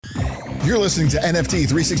You're listening to NFT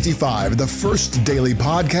 365, the first daily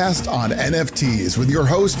podcast on NFTs with your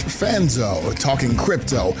host, Fanzo, talking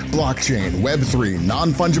crypto, blockchain, Web3,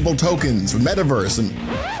 non-fungible tokens, metaverse, and...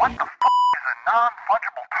 What the f*** is a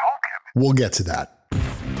non-fungible token? We'll get to that.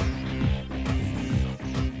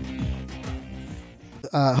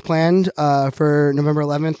 Planned for November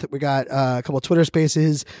 11th. We got a couple of Twitter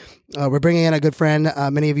spaces. We're bringing in a good friend.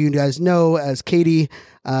 Many of you guys know as Katie.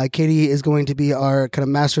 Katie is going to be our kind of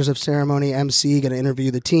Masters of Ceremony MC, going to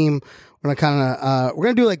interview the team. We're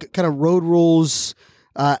gonna do like kind of road rules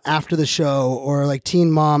after the show, or like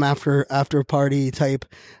Teen Mom after party type.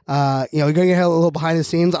 We're gonna get a little behind the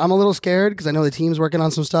scenes. I'm a little scared because I know the team's working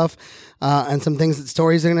on some stuff and some things,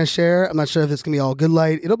 stories they're gonna share. I'm not sure if it's gonna be all good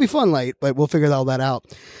light. It'll be fun light, but we'll figure all that out.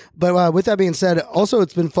 But with that being said, also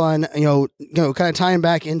it's been fun. Kind of tying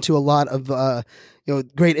back into a lot of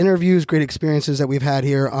great interviews, great experiences that we've had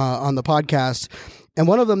here on the podcast. And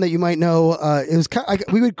one of them that you might know is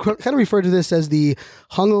we would kind of refer to this as the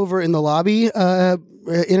Hungover in the Lobby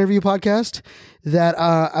interview podcast that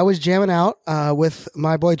I was jamming out with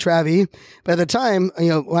my boy Travie. But at the time,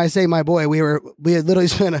 when I say my boy, we had literally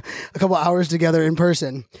spent a couple hours together in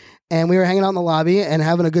person. And we were hanging out in the lobby and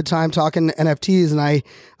having a good time talking NFTs. And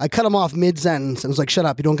I cut him off mid-sentence and was like, shut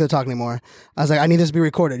up, you don't get to talk anymore. I was like, I need this to be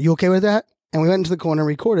recorded. You okay with that? And we went into the corner and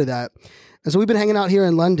recorded that. And so we've been hanging out here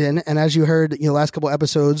in London, and as you heard, last couple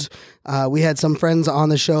episodes, we had some friends on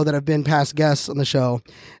the show that have been past guests on the show.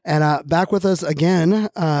 And back with us again,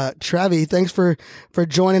 Travie, thanks for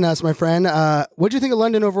joining us, my friend. What do you think of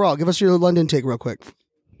London overall? Give us your London take real quick.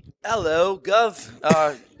 Hello, Gov.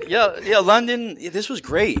 Yeah, London, this was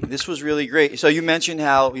great. This was really great. So you mentioned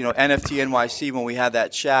how, NFT NYC, when we had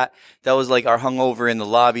that chat, that was like our hungover in the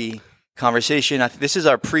lobby conversation. This is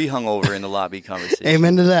our pre-hungover in the lobby conversation.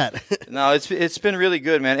 Amen to that. No, it's been really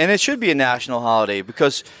good, man, and it should be a national holiday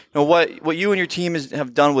because what you and your team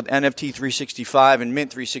have done with NFT 365 and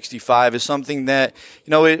Mint 365 is something that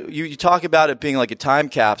you talk about it being like a time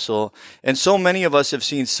capsule, and so many of us have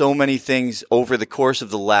seen so many things over the course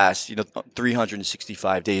of the last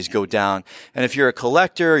 365 days go down. And if you're a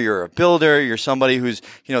collector, you're a builder, you're somebody who's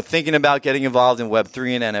thinking about getting involved in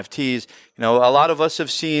Web3 and NFTs, a lot of us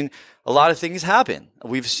have seen a lot of things happen.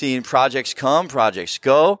 We've seen projects come, projects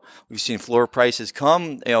go. We've seen floor prices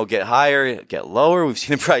come, get higher, get lower. We've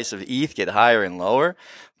seen the price of ETH get higher and lower.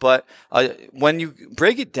 But when you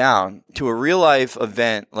break it down to a real life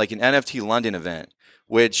event, like an NFT London event,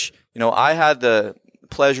 which, I had the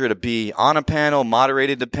pleasure to be on a panel,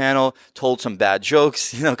 moderated the panel, told some bad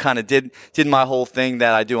jokes, kind of did my whole thing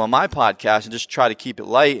that I do on my podcast and just try to keep it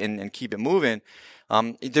light and keep it moving.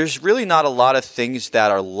 There's really not a lot of things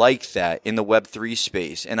that are like that in the Web3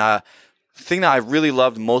 space. And the thing that I really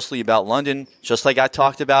loved mostly about London, just like I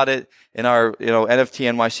talked about it in our NFT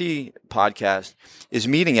NYC podcast, is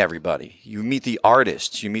meeting everybody. You meet the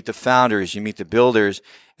artists, you meet the founders, you meet the builders,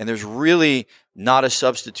 and there's really not a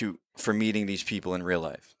substitute for meeting these people in real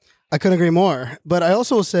life. I couldn't agree more. But I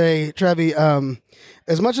also will say, Travie,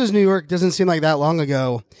 as much as New York doesn't seem like that long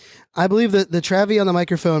ago, I believe that the Travie on the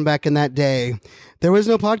microphone back in that day, there was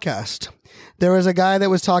no podcast. There was a guy that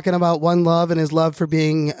was talking about one love and his love for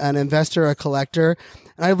being an investor, a collector.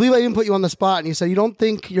 And I believe I even put you on the spot and you said, you don't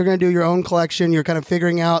think you're going to do your own collection. You're kind of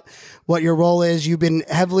figuring out what your role is. You've been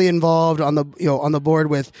heavily involved on the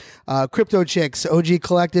board with Crypto Chicks, OG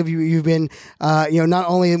Collective. You've been, not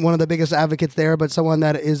only one of the biggest advocates there, but someone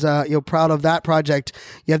that is, proud of that project.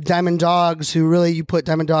 You have Diamond Dogs, who really, you put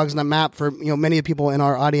Diamond Dogs on the map for, many people in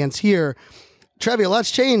our audience here. Travie, a lot's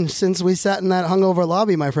changed since we sat in that hungover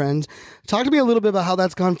lobby, my friend. Talk to me a little bit about how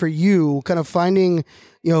that's gone for you, kind of finding,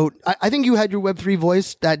 I think you had your Web3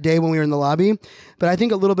 voice that day when we were in the lobby, but I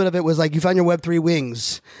think a little bit of it was like you found your Web3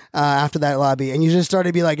 wings after that lobby, and you just started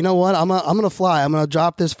to be like, you know what, I'm going to fly. I'm going to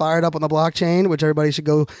drop this Fired Up on the blockchain, which everybody should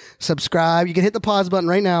go subscribe. You can hit the pause button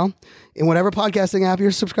right now in whatever podcasting app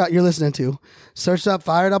you're listening to. Search up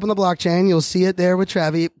Fired Up on the blockchain. You'll see it there with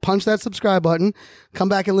Travie. Punch that subscribe button. Come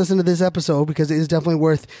back and listen to this episode because it is definitely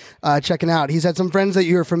worth checking out. He's had some friends that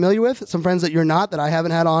you're familiar with, some friends that you're not, that I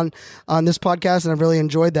haven't had on this podcast, and I've really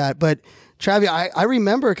enjoyed that. But Travie, I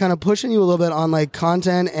remember kind of pushing you a little bit on like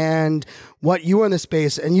content and what you are in the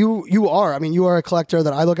space. And you are a collector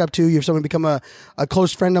that I look up to. You've suddenly become a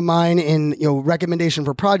close friend of mine in, recommendation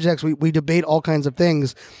for projects. We debate all kinds of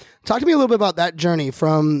things. Talk to me a little bit about that journey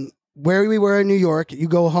from where we were in New York. You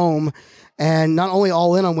go home and not only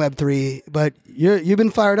all in on Web3, but you've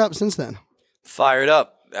been fired up since then. Fired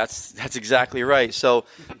up. That's exactly right. So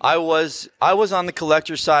I was on the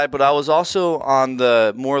collector side, but I was also on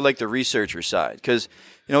the more like the researcher side, because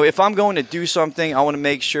if I'm going to do something, I want to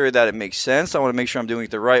make sure that it makes sense. I want to make sure I'm doing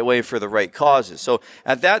it the right way for the right causes. So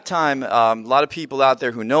at that time, a lot of people out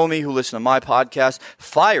there who know me, who listen to my podcast,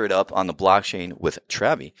 fired up on the blockchain with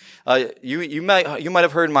Travie. You might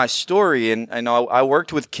have heard my story, and I know I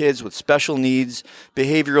worked with kids with special needs,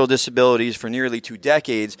 behavioral disabilities for nearly 2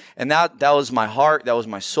 decades, and that was my heart, that was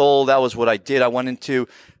my soul, that was what I did. I went into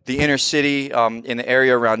the inner city in the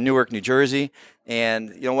area around Newark, New Jersey. And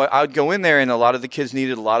you know what? I would go in there, and a lot of the kids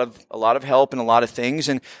needed a lot of help and a lot of things.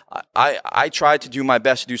 And I tried to do my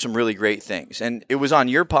best to do some really great things. And it was on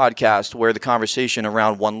your podcast where the conversation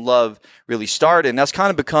around One Love really started, and that's kind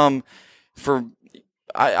of become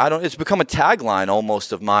it's become a tagline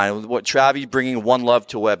almost of mine. What Travie bringing One Love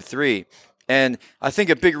to Web3. And I think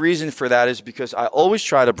a big reason for that is because I always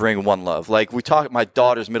try to bring one love. Like my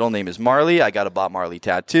daughter's middle name is Marley. I got a Bob Marley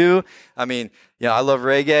tattoo. I mean, I love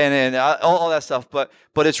reggae and all that stuff. But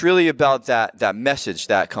it's really about that message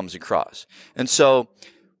that comes across. And so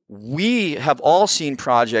we have all seen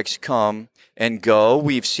projects come and go.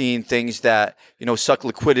 We've seen things that, suck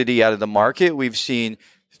liquidity out of the market. We've seen,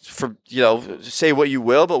 say what you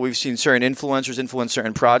will, but we've seen certain influencers influence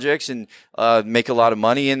certain projects and make a lot of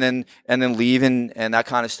money and then leave and that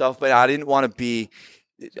kind of stuff. But I didn't want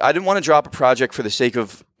to drop a project for the sake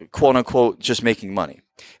of quote unquote just making money.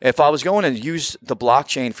 If I was going to use the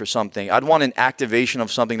blockchain for something, I'd want an activation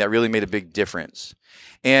of something that really made a big difference.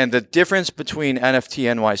 And the difference between NFT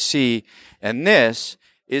NYC and this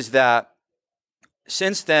is that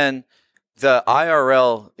since then, the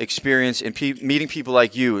IRL experience in meeting people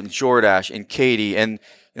like you and Jordache and Katie and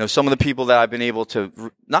some of the people that I've been able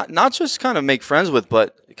to not just kind of make friends with,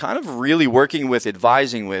 but kind of really working with,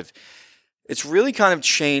 advising with, it's really kind of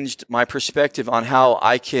changed my perspective on how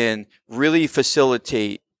I can really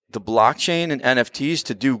facilitate the blockchain and NFTs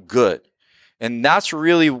to do good. And that's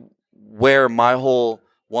really where my whole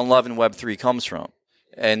One Love and Web3 comes from.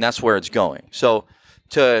 And that's where it's going. So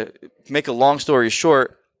to make a long story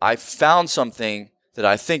short, I found something that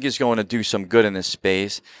I think is going to do some good in this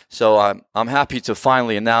space. So I'm happy to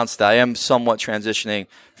finally announce that I am somewhat transitioning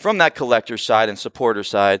from that collector side and supporter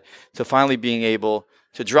side to finally being able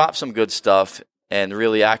to drop some good stuff and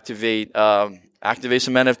really activate some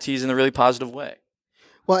NFTs in a really positive way.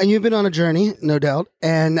 Well, and you've been on a journey, no doubt,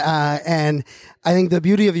 and I think the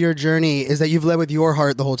beauty of your journey is that you've led with your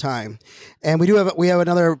heart the whole time. And we have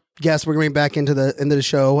another guest we're going to bring back into the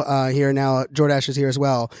show here now. Jordache is here as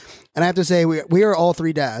well, and I have to say we are all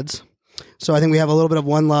 3 dads, so I think we have a little bit of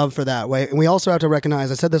one love for that way. And we also have to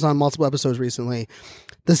recognize, I said this on multiple episodes recently,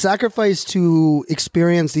 the sacrifice to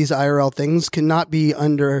experience these IRL things cannot be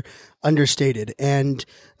understated. And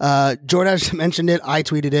Jordache mentioned it. I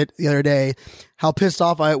tweeted it the other day. How pissed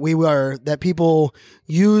off we were that people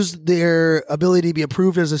use their ability to be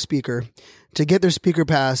approved as a speaker, to get their speaker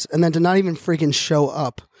pass, and then to not even freaking show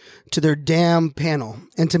up to their damn panel.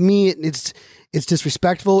 And to me, it's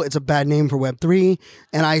disrespectful. It's a bad name for Web3.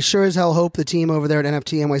 And I sure as hell hope the team over there at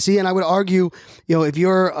NFT NYC, and I would argue, if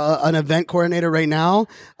you're an event coordinator right now,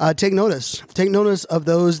 take notice. Take notice of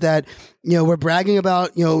those that, were bragging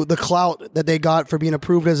about, the clout that they got for being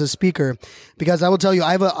approved as a speaker. Because I will tell you,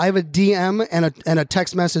 I have a DM and a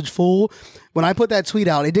text message full. When I put that tweet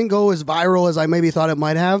out, it didn't go as viral as I maybe thought it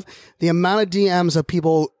might have. The amount of DMs of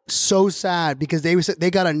people so sad because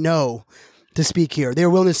they got to know to speak here. They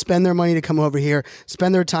were willing to spend their money to come over here,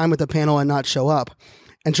 spend their time with the panel and not show up.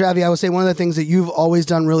 And Travie, I would say one of the things that you've always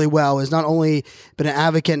done really well is not only been an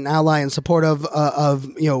advocate and ally and support of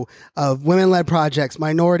women-led projects,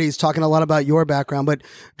 minorities, talking a lot about your background, but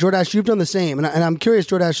Jordache, you've done the same. And I'm curious,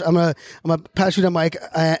 Jordache, I'm gonna pass you the mic,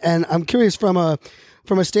 and I'm curious from a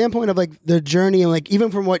standpoint of like the journey and like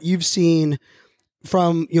even from what you've seen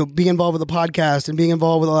from being involved with the podcast and being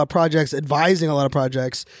involved with a lot of projects, advising a lot of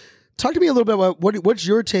projects. Talk to me a little bit about what's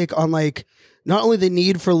your take on like not only the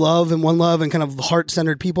need for love and one love and kind of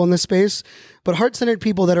heart-centered people in this space, but heart-centered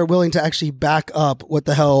people that are willing to actually back up what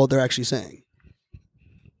the hell they're actually saying.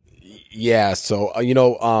 Yeah. So, I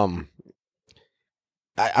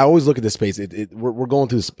always look at this space. We're going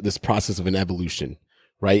through this process of an evolution,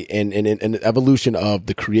 right? And an evolution of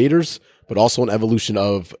the creators, but also an evolution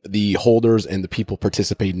of the holders and the people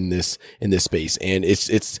participating in this space. And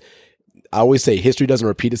it's, I always say history doesn't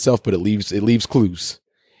repeat itself, but it leaves clues.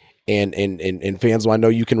 And fans, I know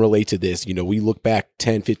you can relate to this. We look back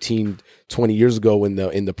 10, 15, 20 years ago in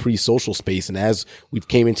the pre-social space. And as we've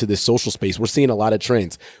came into this social space, we're seeing a lot of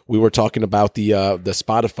trends. We were talking about the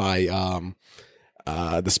Spotify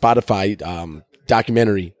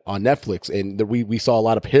documentary on Netflix, and we saw a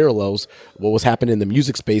lot of parallels, what was happening in the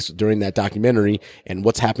music space during that documentary and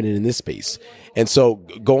what's happening in this space. And so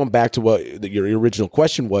going back to what your original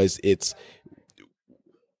question was, it's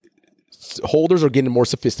holders are getting more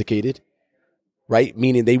sophisticated, right?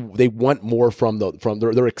 Meaning they want more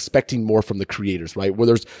they're expecting more from the creators, right?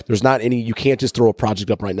 Where there's not any, you can't just throw a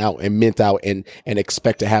project up right now and mint out and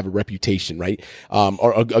expect to have a reputation, right?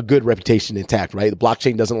 Or a good reputation intact, right? The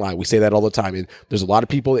blockchain doesn't lie. We say that all the time. And there's a lot of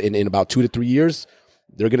people in about 2 to 3 years,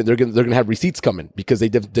 they're gonna have receipts coming because they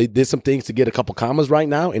did some things to get a couple commas right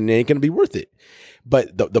now, and it ain't gonna be worth it.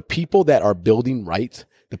 But the people that are building right,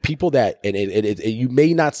 the people that, and you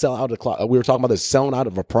may not sell out we were talking about this, selling out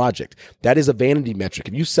of a project. That is a vanity metric.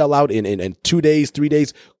 If you sell out in 2 days, 3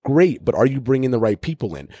 days, great. But are you bringing the right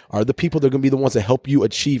people in? Are the people that are going to be the ones that help you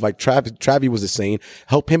achieve, like Travie was just saying,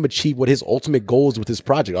 help him achieve what his ultimate goal is with his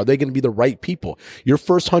project? Are they going to be the right people? Your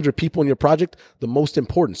first 100 people in your project, the most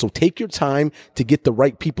important. So take your time to get the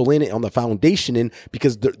right people in it on the foundation in,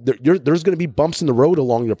 because there's going to be bumps in the road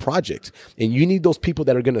along your project. And you need those people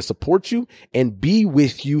that are going to support you and be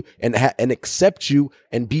with you and accept you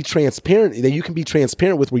and be transparent, that you can be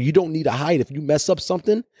transparent with, where you don't need to hide. If you mess up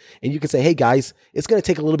something and you can say, hey guys, it's going to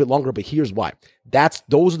take a little bit longer, but here's why.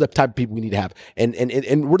 Those are the type of people we need to have.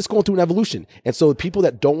 And we're just going through an evolution. And so the people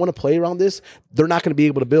that don't want to play around this, they're not going to be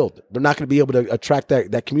able to build. They're not going to be able to attract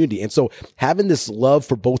that community. And so having this love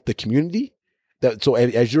for both the community, so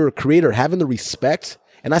as you're a creator, having the respect,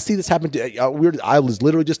 and I see this happen I was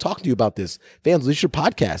literally just talking to you about this. Fans, this is your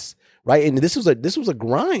podcast, right? And this was a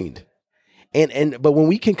grind. But when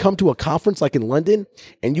we can come to a conference like in London,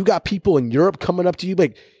 and you got people in Europe coming up to you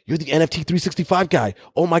like, you're the NFT 365 guy.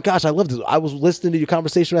 Oh my gosh, I love this. I was listening to your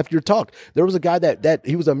conversation after your talk. There was a guy that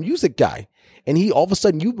he was a music guy. And he, all of a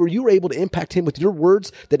sudden, you were able to impact him with your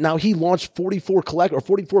words, that now he launched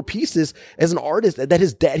 44 pieces as an artist, that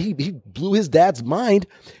his dad, he blew his dad's mind,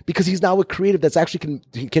 because he's now a creative that's actually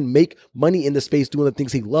can make money in the space doing the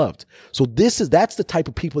things he loved. So that's the type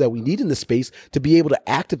of people that we need in the space, to be able to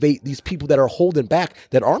activate these people that are holding back,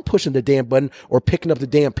 that aren't pushing the damn button or picking up the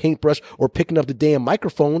damn paintbrush or picking up the damn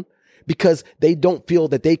microphone, because they don't feel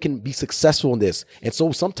that they can be successful in this. And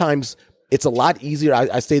so sometimes it's a lot easier.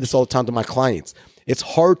 I say this all the time to my clients. It's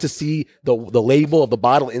hard to see the label of the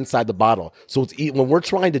bottle inside the bottle. So when we're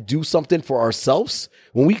trying to do something for ourselves,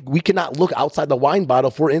 when we cannot look outside the wine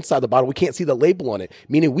bottle, if we're inside the bottle, we can't see the label on it.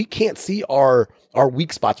 Meaning we can't see our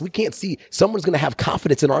weak spots. We can't see someone's going to have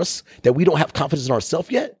confidence in us that we don't have confidence in ourselves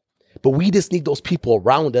yet. But we just need those people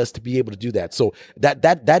around us to be able to do that. So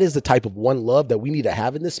that is the type of one love that we need to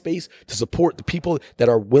have in this space, to support the people that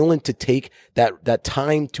are willing to take that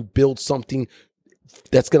time to build something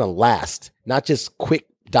that's going to last, not just quick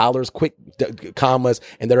dollars, quick commas,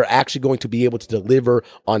 and that are actually going to be able to deliver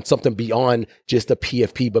on something beyond just a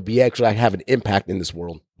PFP, but be actually have an impact in this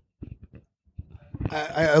world.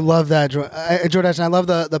 I love that, Jordache, and I love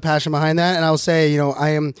the passion behind that. And I'll say,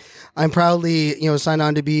 I'm proudly, signed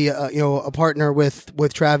on to be, a partner with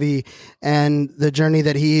Travie and the journey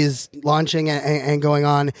that he's launching and going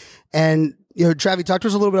on. And, Travie, talk to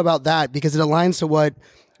us a little bit about that, because it aligns to what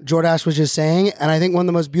Jordache was just saying. And I think one of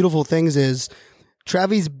the most beautiful things is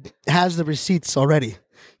Travie has the receipts already.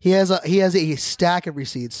 He has a stack of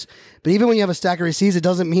receipts. But even when you have a stack of receipts, it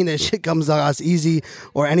doesn't mean that shit comes to us easy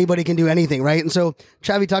or anybody can do anything, right? And so,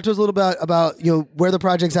 Travie, talk to us a little bit about where the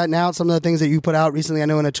project's at now, some of the things that you put out recently, I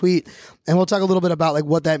know, in a tweet. And we'll talk a little bit about like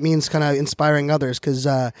what that means, kind of inspiring others. Because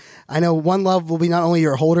I know One Love will be not only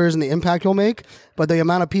your holders and the impact you'll make, but the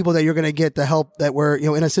amount of people that you're going to get, the help that were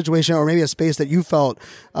in a situation or maybe a space that you felt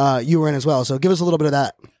you were in as well. So give us a little bit of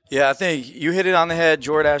that. Yeah, I think you hit it on the head.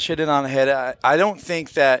 Jordache hit it on the head. I don't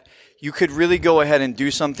think that you could really go ahead and do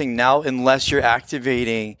something now unless you're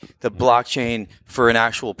activating the blockchain for an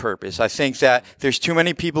actual purpose. I think that there's too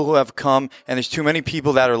many people who have come, and there's too many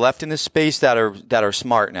people that are left in this space that are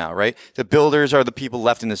smart now, right? The builders are the people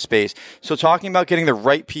left in this space. So talking about getting the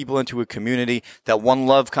right people into a community, that One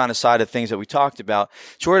Love kind of side of things that we talked about.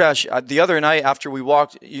 Jordache, the other night after we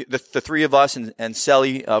walked, the three of us and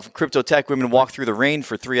Selly of Crypto Tech Women walked through the rain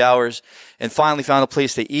for 3 hours and finally found a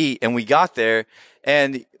place to eat, and we got there.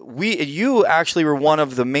 And you actually were one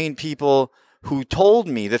of the main people who told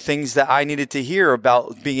me the things that I needed to hear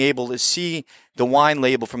about being able to see the wine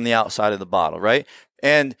label from the outside of the bottle, right?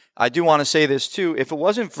 And I do want to say this too. If it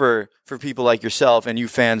wasn't for people like yourself and you,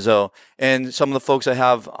 Fanzo, and some of the folks I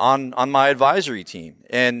have on my advisory team,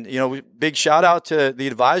 and big shout out to the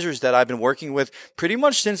advisors that I've been working with pretty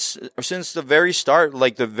much since the very start,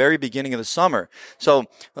 like the very beginning of the summer. So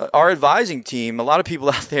our advising team, a lot of people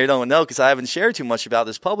out there don't know because I haven't shared too much about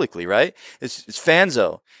this publicly, right? It's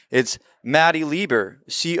Fanzo, it's Maddie Lieber,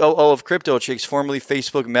 COO of Crypto Chicks, formerly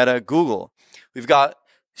Facebook, Meta, Google. We've got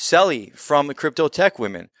Selly from the Crypto Tech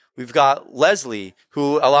Women. We've got Leslie,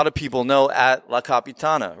 who a lot of people know at La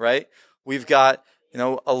Capitana, right? We've got,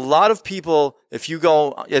 a lot of people. If you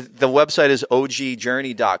go, the website is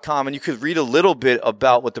ogjourney.com, and you could read a little bit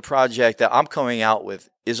about what the project that I'm coming out with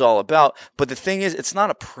is all about. But the thing is, it's not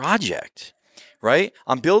a project, right?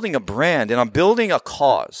 I'm building a brand and I'm building a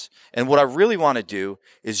cause. And what I really want to do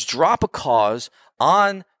is drop a cause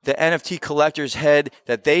on the NFT collector's head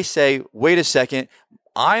that they say, wait a second,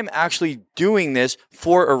 I'm actually doing this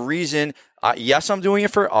for a reason. Yes, I'm doing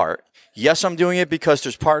it for art. Yes, I'm doing it because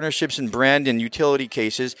there's partnerships and brand and utility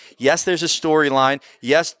cases. Yes, there's a storyline.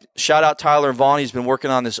 Yes, shout out Tyler Vaughn. He's been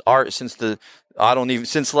working on this art since the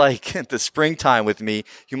springtime with me.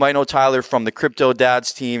 You might know Tyler from the Crypto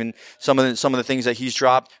Dads team and some of the things that he's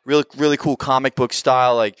dropped. Really, really cool comic book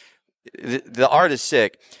style. Like the art is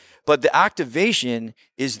sick. But the activation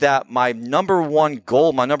is that my number one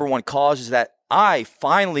goal, my number one cause is that I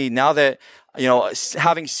finally, now that,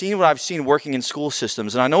 having seen what I've seen working in school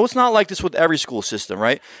systems, and I know it's not like this with every school system,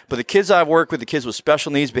 right? But the kids I've worked with, the kids with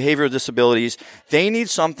special needs, behavioral disabilities, they need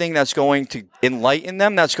something that's going to enlighten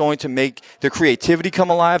them, that's going to make their creativity come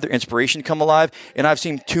alive, their inspiration come alive. And I've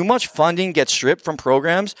seen too much funding get stripped from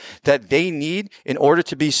programs that they need in order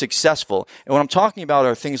to be successful. And what I'm talking about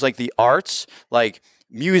are things like the arts, like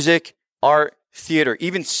music, art, theater,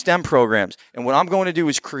 even STEM programs. And what I'm going to do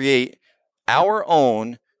is create our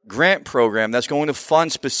own grant program that's going to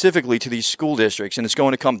fund specifically to these school districts, and it's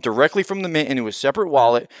going to come directly from the Mint into a separate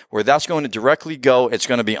wallet where that's going to directly go. It's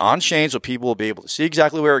going to be on chain so people will be able to see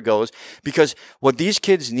exactly where it goes, because what these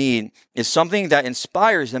kids need is something that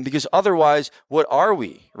inspires them, because otherwise, what are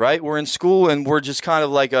we, right? We're in school and we're just kind of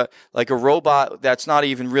like a robot that's not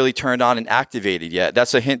even really turned on and activated yet.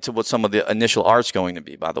 That's a hint to what some of the initial art's going to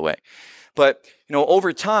be, by the way. But,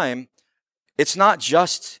 over time, it's not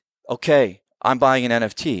just, okay, I'm buying an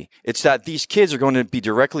NFT. It's that these kids are going to be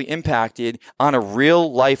directly impacted on a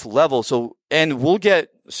real life level. So, and we'll get,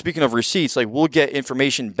 speaking of receipts, like we'll get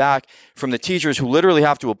information back from the teachers who literally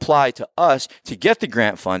have to apply to us to get the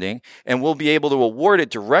grant funding, and we'll be able to award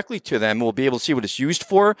it directly to them. We'll be able to see what it's used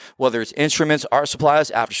for, whether it's instruments, art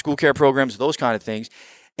supplies, after school care programs, those kind of things.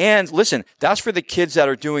 And listen, that's for the kids that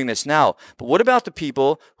are doing this now. But what about the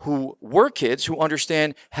people who were kids who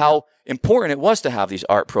understand how important it was to have these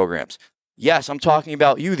art programs? Yes, I'm talking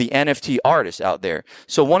about you, the NFT artists out there.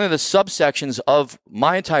 So one of the subsections of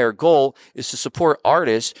my entire goal is to support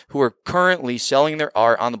artists who are currently selling their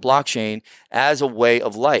art on the blockchain as a way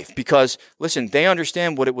of life. Because, listen, they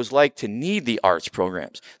understand what it was like to need the arts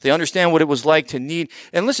programs. They understand what it was like to need.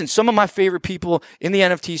 And listen, some of my favorite people in the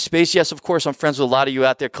NFT space, yes, of course, I'm friends with a lot of you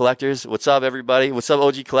out there, collectors. What's up, everybody? What's up,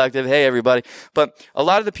 OG Collective? Hey, everybody. But a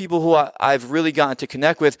lot of the people who I've really gotten to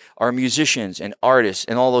connect with are musicians and artists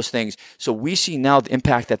and all those things. So we see now the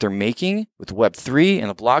impact that they're making with Web3 and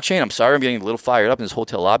the blockchain. I'm sorry, I'm getting a little fired up in this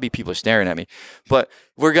hotel lobby. People are staring at me, but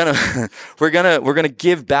we're gonna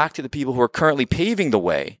give back to the people who are currently paving the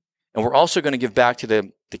way, and we're also going to give back to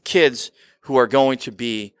the kids who are going to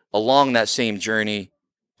be along that same journey.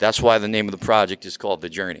 That's why the name of the project is called The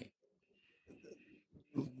Journey.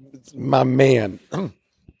 My man.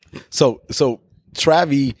 So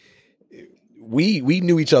Travie, we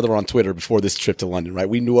knew each other on Twitter before this trip to London, right?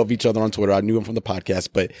 We knew of each other on Twitter. I knew him from the podcast,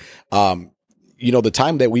 but the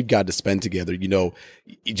time that we've got to spend together,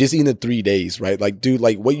 just in the 3 days, right? Like, dude,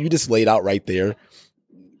 like what you just laid out right there,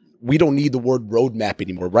 we don't need the word roadmap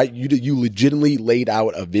anymore, right? You legitimately laid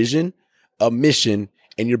out a vision, a mission,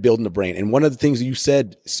 and you're building a brand. And one of the things that you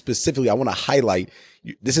said specifically, I want to highlight,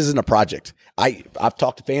 this isn't a project. I've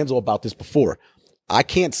talked to Fanzo about this before. I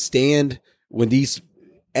can't stand when these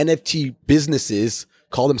NFT businesses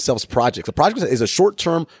call themselves projects. A project is a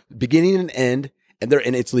short-term beginning and end, and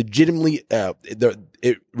it's legitimately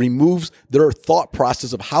it removes their thought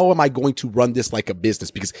process of how am I going to run this like a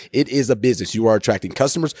business, because it is a business. You are attracting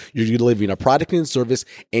customers, you're delivering a product and service,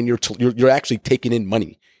 and you're actually taking in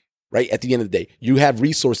money. Right at the end of the day, you have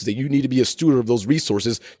resources that you need to be a steward of those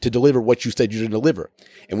resources to deliver what you said you're going to deliver.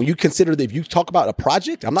 And when you consider that, if you talk about a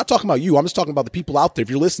project, I'm not talking about you. I'm just talking about the people out there. If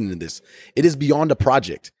you're listening to this, it is beyond a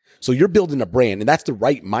project. So you're building a brand, and that's the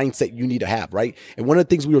right mindset you need to have, right? And one of the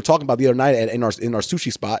things we were talking about the other night in our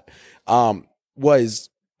sushi spot, was,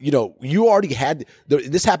 you already had,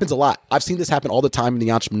 this happens a lot. I've seen this happen all the time in the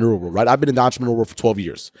entrepreneurial world, right? I've been in the entrepreneurial world for 12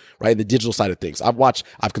 years, right? The digital side of things.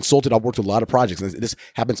 I've consulted, I've worked with a lot of projects, and this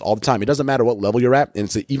happens all the time. It doesn't matter what level you're at, and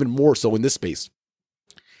it's even more so in this space.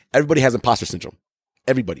 Everybody has imposter syndrome.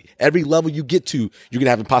 Everybody. Every level you get to, you're going to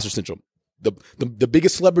have imposter syndrome. The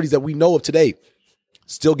biggest celebrities that we know of today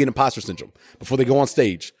still get imposter syndrome before they go on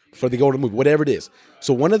stage, before they go to the movie, whatever it is.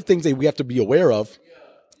 So one of the things that we have to be aware of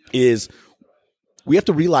is we have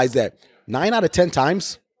to realize that 9 out of 10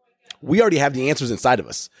 times, we already have the answers inside of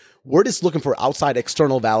us. We're just looking for outside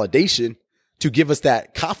external validation to give us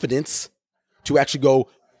that confidence to actually go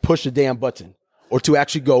push the damn button, or to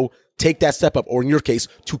actually go take that step up, or in your case,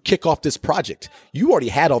 to kick off this project. You already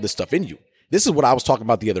had all this stuff in you. This is what I was talking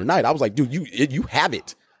about the other night. I was like, dude, you have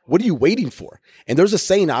it. What are you waiting for? And there's a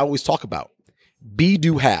saying I always talk about: be,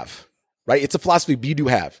 do, have. Right? It's a philosophy, be, do,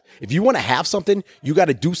 have. If you want to have something, you got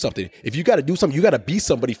to do something. If you got to do something, you got to be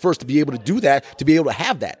somebody first to be able to do that, to be able to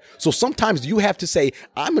have that. So sometimes you have to say,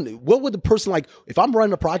 what would the person, like, if I'm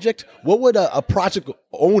running a project, what would a project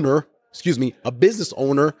owner, a business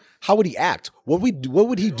owner, how would he act? What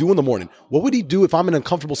would he do in the morning? What would he do if I'm in an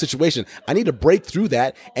uncomfortable situation? I need to break through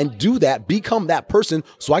that and do that, become that person,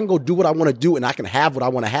 so I can go do what I want to do, and I can have what I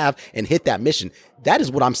want to have and hit that mission. That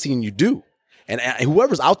is what I'm seeing you do. And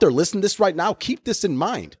whoever's out there listening to this right now, keep this in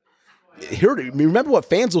mind. Remember what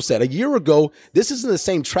Fanzo said a year ago. This isn't the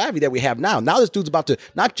same Travie that we have now. Now this dude's about to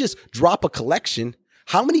not just drop a collection.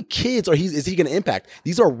 How many kids is he going to impact?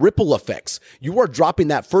 These are ripple effects. You are dropping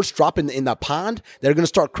that first drop in the pond that are going to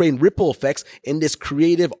start creating ripple effects in this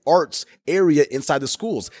creative arts area inside the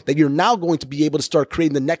schools, that you're now going to be able to start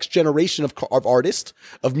creating the next generation of artists,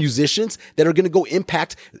 of musicians that are going to go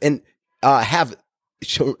impact and have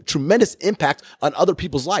tremendous impact on other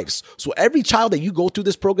people's lives. So every child that you go through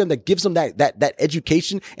this program that gives them that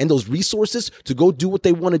education and those resources to go do what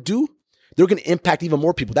they want to do, they're going to impact even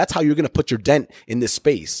more people. That's how you're going to put your dent in this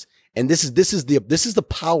space. And this is the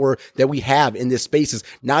power that we have in this space. Is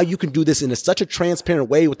now you can do this in such a transparent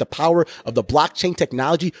way with the power of the blockchain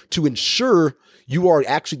technology to ensure you are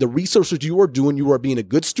actually, the resources you are doing, you are being a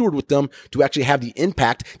good steward with them to actually have the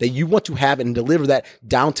impact that you want to have and deliver that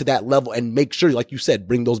down to that level, and make sure, like you said,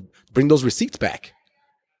 bring those receipts back.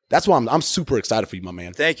 That's why I'm super excited for you, my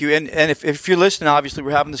man. Thank you. And if you're listening, obviously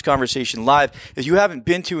we're having this conversation live. If you haven't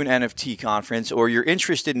been to an NFT conference, or you're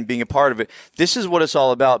interested in being a part of it, this is what it's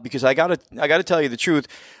all about. Because I gotta tell you the truth.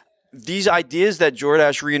 These ideas that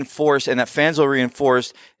Jordache reinforced and that Fanzo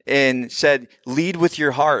reinforced and said, lead with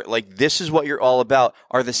your heart, like this is what you're all about,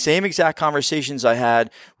 are the same exact conversations I had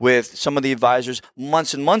with some of the advisors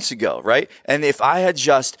months and months ago, right? And if I had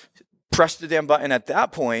just pressed the damn button at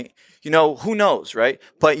that point, who knows, right?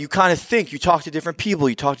 But you kind of think, you talk to different people,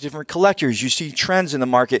 you talk to different collectors, you see trends in the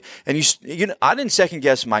market, and I didn't second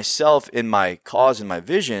guess myself in my cause and my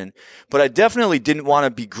vision, but I definitely didn't want to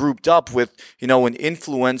be grouped up with, an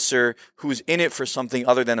influencer who's in it for something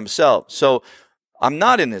other than himself. So I'm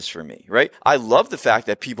not in this for me, right? I love the fact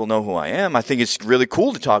that people know who I am. I think it's really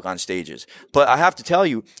cool to talk on stages. But I have to tell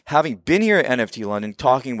you, having been here at NFT London,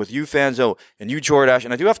 talking with you, Fanzo, and you, Jordache,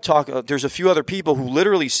 and I do have to talk, there's a few other people who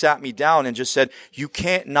literally sat me down and just said, you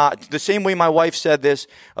can't not, the same way my wife said this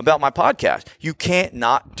about my podcast, you can't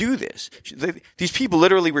not do this. These people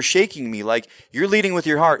literally were shaking me like, you're leading with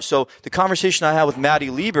your heart. So the conversation I had with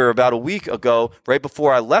Maddie Lieber about a week ago, right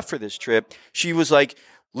before I left for this trip, she was like,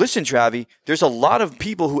 listen, Travie, there's a lot of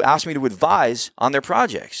people who ask me to advise on their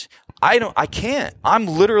projects. I can't. I'm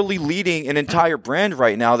literally leading an entire brand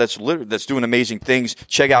right now that's doing amazing things.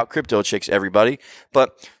 Check out Crypto Chicks, everybody.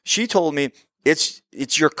 But she told me, it's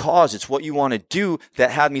your cause. It's what you want to do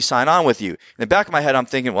that had me sign on with you. In the back of my head, I'm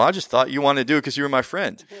thinking, well, I just thought you wanted to do it because you were my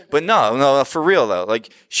friend. But no, for real though.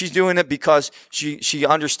 Like, she's doing it because she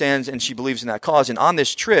understands and she believes in that cause. And on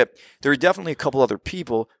this trip, there are definitely a couple other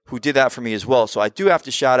people who did that for me as well. So I do have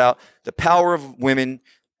to shout out the power of women.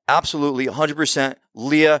 Absolutely, 100%.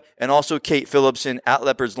 Leah and also Kate Phillipson at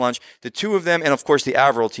Leopard's Lunch. The two of them, and of course the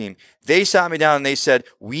Avril team, they sat me down and they said,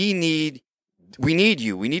 we need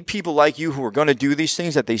you. We need people like you who are going to do these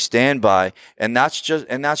things that they stand by, and that's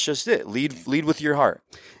just it. Lead with your heart.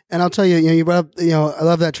 And I'll tell you, you brought up, I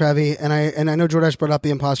love that, Travie, and I know Jordache brought up the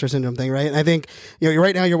imposter syndrome thing, right? And I think,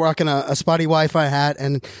 right now you're rocking a Spotty Wi-Fi hat,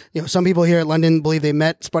 and some people here at London believe they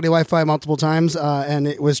met Spotty Wi-Fi multiple times, and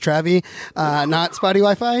it was Travie, not Spotty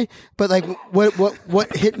Wi-Fi. But like,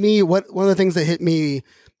 what hit me? One of the things that hit me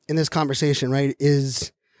in this conversation, right,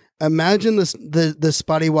 is imagine the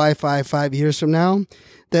Spotty Wi-Fi 5 years from now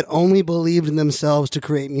that only believed in themselves to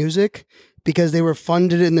create music, because they were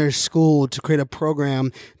funded in their school to create a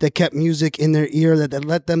program that kept music in their ear, that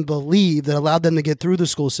let them believe, that allowed them to get through the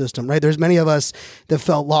school system, right? There's many of us that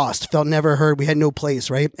felt lost, felt never heard. We had no place,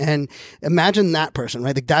 right? And imagine that person,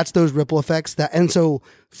 right? Like that's those ripple effects and so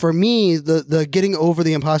for me, the getting over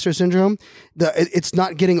the imposter syndrome, it's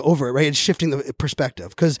not getting over it, right? It's shifting the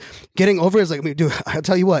perspective, because getting over it is like, dude, I'll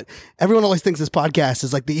tell you what, everyone always thinks this podcast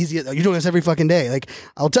is like the easiest. You're doing this every fucking day. Like,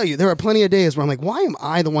 I'll tell you, there are plenty of days where I'm like, why am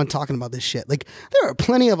I the one talking about this shit? Like, there are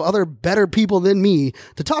plenty of other better people than me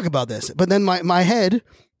to talk about this. But then my head,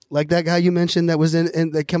 like that guy you mentioned that was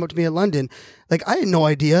that came up to me in London. Like, I had no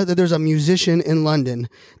idea that there's a musician in London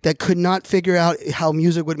that could not figure out how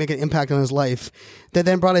music would make an impact on his life, that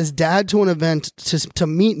then brought his dad to an event to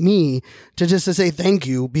meet me, to say thank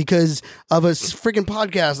you because of a freaking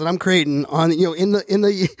podcast that I'm creating on, in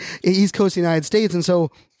the East Coast of the United States. And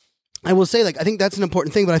so I will say, like, I think that's an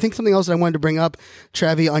important thing, but I think something else that I wanted to bring up,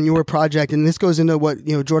 Travie, on your project, and this goes into what,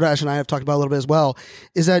 Jordache and I have talked about a little bit as well,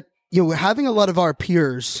 is that, having a lot of our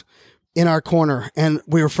peers in our corner, and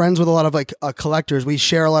we were friends with a lot of collectors. We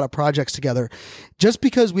share a lot of projects together. Just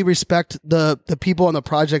because we respect the people and the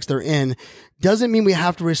projects they're in doesn't mean we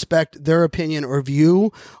have to respect their opinion or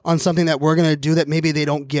view on something that we're going to do that maybe they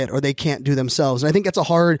don't get or they can't do themselves. And I think that's a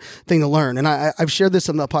hard thing to learn. And I've shared this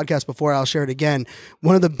on the podcast before. I'll share it again.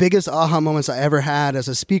 One of the biggest aha moments I ever had as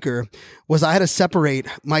a speaker was I had to separate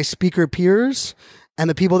my speaker peers and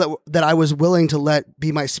the people that I was willing to let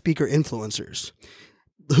be my speaker influencers.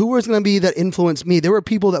 Who was going to be that influenced me? There were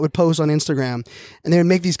people that would post on Instagram and they would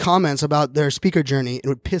make these comments about their speaker journey. It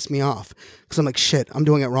would piss me off because I'm like, shit, I'm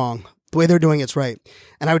doing it wrong. The way they're doing it's right.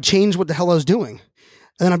 And I would change what the hell I was doing.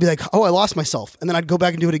 And then I'd be like, oh, I lost myself. And then I'd go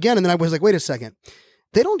back and do it again. And then I was like, wait a second.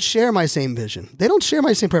 They don't share my same vision. They don't share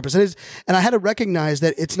my same purpose. And I had to recognize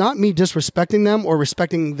that it's not me disrespecting them or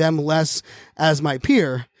respecting them less as my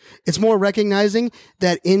peer. It's more recognizing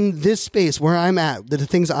that in this space where I'm at, the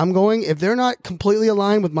things I'm going, if they're not completely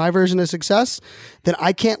aligned with my version of success, then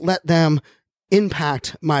I can't let them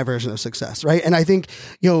impact my version of success, right? And I think,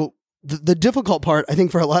 the difficult part, I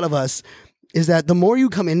think for a lot of us, is that the more you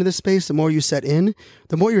come into this space, the more you set in,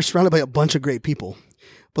 the more you're surrounded by a bunch of great people.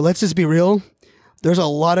 But let's just be real. There's a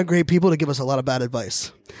lot of great people to give us a lot of bad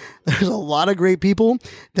advice. There's a lot of great people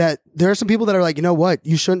that there are some people that are like, you know what?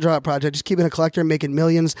 You shouldn't draw a project. Just keep being a collector and making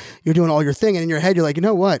millions. You're doing all your thing. And in your head, you're like, you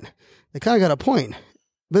know what? They kind of got a point.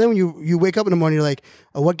 But then when you wake up in the morning, you're like,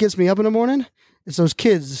 oh, what gets me up in the morning? It's those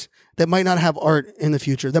kids that might not have art in the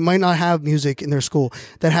future, that might not have music in their school,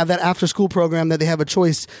 that have that after school program that they have a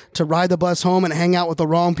choice to ride the bus home and hang out with the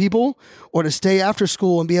wrong people or to stay after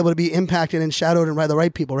school and be able to be impacted and shadowed and ride the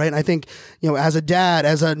right people, right? And I think, as a dad,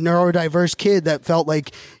 as a neurodiverse kid that felt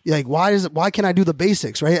like why can't I do the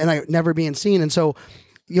basics, right? And I never being seen. And so,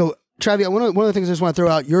 Travie, one of the things I just want to throw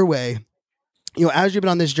out your way, as you've been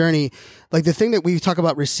on this journey, like the thing that we talk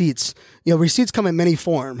about receipts, receipts come in many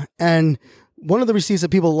form. And one of the receipts that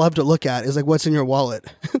people love to look at is like, what's in your wallet?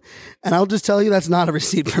 And I'll just tell you, that's not a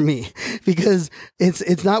receipt for me, because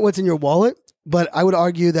it's not what's in your wallet, but I would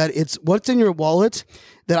argue that it's what's in your wallet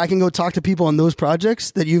that I can go talk to people on those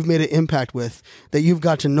projects that you've made an impact with, that you've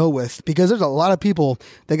got to know with, because there's a lot of people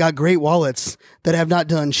that got great wallets that have not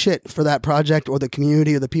done shit for that project or the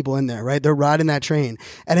community or the people in there, right? They're riding that train.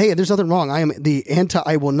 And hey, there's nothing wrong.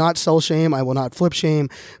 I will not sell shame. I will not flip shame.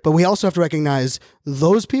 But we also have to recognize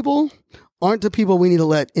those people aren't the people we need to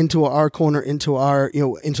let into our corner, into our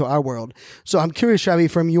world. So I'm curious, Travie,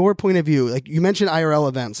 from your point of view, like you mentioned IRL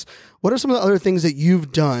events. What are some of the other things that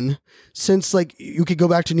you've done since, like, you could go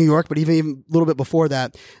back to New York, but even a little bit before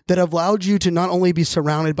that have allowed you to not only be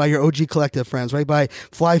surrounded by your OG collective friends, right, by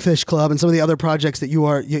Fly Fish Club and some of the other projects that you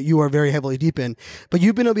are very heavily deep in, but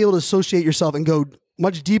you've been able to associate yourself and go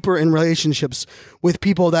much deeper in relationships with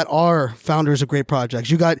people that are founders of great projects.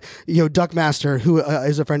 You got, Duckmaster, who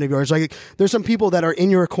is a friend of yours. Like, there's some people that are in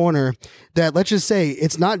your corner that, let's just say,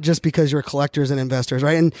 it's not just because you're collectors and investors,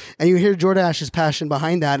 right? And you hear Jordache's passion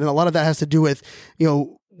behind that, and a lot of that has to do with,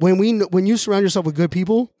 when you surround yourself with good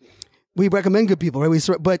people, we recommend good people, right?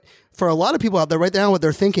 But for a lot of people out there right now, what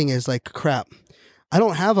they're thinking is like, crap, I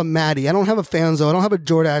don't have a Maddie. I don't have a Fanzo. I don't have a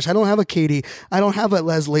Jordache. I don't have a Katie. I don't have a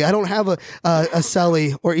Leslie. I don't have a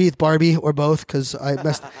Sally or Eth Barbie or both, because I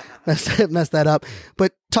messed that up.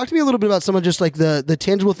 But talk to me a little bit about some of just like the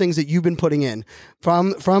tangible things that you've been putting in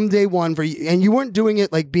from day one and you weren't doing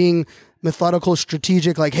it like being methodical,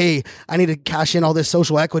 strategic, like, hey, I need to cash in all this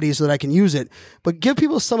social equity so that I can use it. But give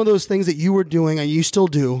people some of those things that you were doing and you still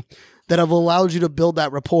do that have allowed you to build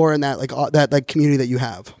that rapport and that that community that you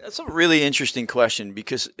have. That's a really interesting question,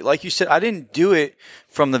 because like you said, I didn't do it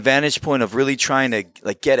from the vantage point of really trying to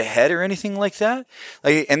like get ahead or anything like that.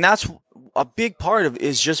 Like, and that's a big part of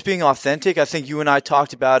is just being authentic. I think you and I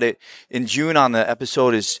talked about it in June on the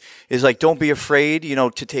episode is like, don't be afraid, you know,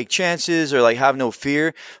 to take chances or like have no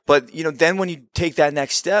fear. But, you know, then when you take that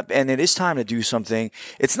next step and it is time to do something,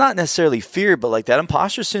 it's not necessarily fear, but like that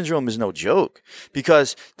imposter syndrome is no joke,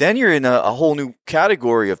 because then you're in a whole new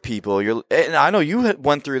category of people. And I know you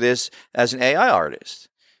went through this as an AI artist,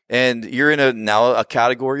 and you're in now a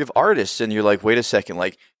category of artists, and you're like, wait a second,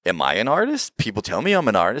 like, am I an artist? People tell me I'm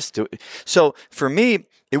an artist. So for me,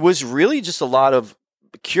 it was really just a lot of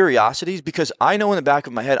curiosities, because I know in the back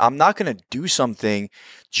of my head, I'm not going to do something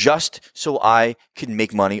just so I can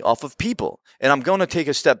make money off of people. And I'm going to take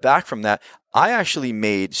a step back from that. I actually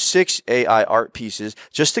made 6 AI art pieces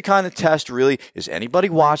just to kind of test, really, is anybody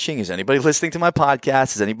watching? Is anybody listening to my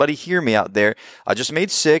podcast? Does anybody hear me out there? I just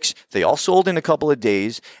made 6. They all sold in a couple of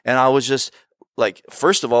days. And I was just like,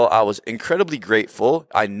 first of all, I was incredibly grateful.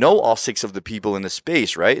 I know all 6 of the people in the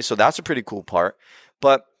space, right? So that's a pretty cool part.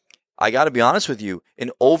 But I got to be honest with you, an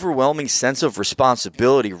overwhelming sense of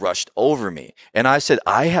responsibility rushed over me. And I said,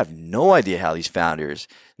 I have no idea how these founders,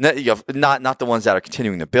 not the ones that are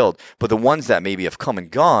continuing to build, but the ones that maybe have come and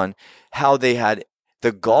gone, how they had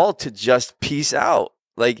the gall to just peace out.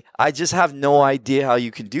 Like, I just have no idea how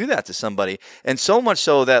you can do that to somebody. And so much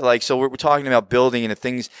so that, like, so we're talking about building and the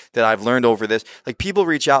things that I've learned over this. Like, people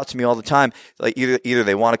reach out to me all the time. Like, either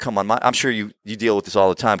they want to come on I'm sure you deal with this all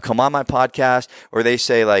the time. Come on my podcast, or they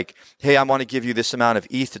say, like, hey, I want to give you this amount of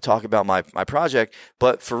ETH to talk about my project.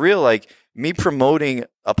 But for real, like, me promoting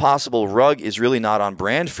a possible rug is really not on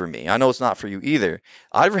brand for me. I know it's not for you either.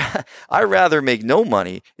 I'd rather make no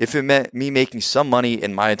money if it meant me making some money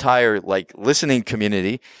and my entire like listening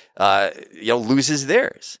community, loses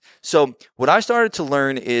theirs. So what I started to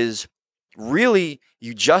learn is really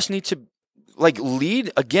you just need to like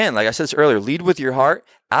lead again. Like I said earlier, lead with your heart.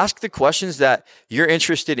 Ask the questions that you're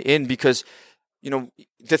interested in, because you know,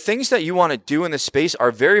 the things that you want to do in this space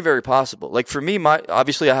are very, very possible. Like for me,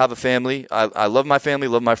 obviously I have a family. I love my family,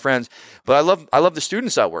 love my friends, but I love the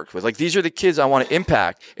students I worked with. Like these are the kids I want to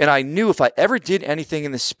impact. And I knew if I ever did anything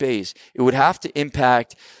in this space, it would have to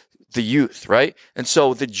impact the youth, right? And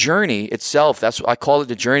so the journey itself, that's what I call it,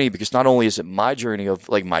 the journey, because not only is it my journey of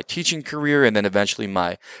like my teaching career and then eventually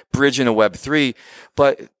my bridge into Web3,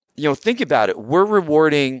 but you know, think about it.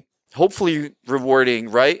 We're hopefully rewarding,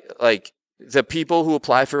 right? Like, the people who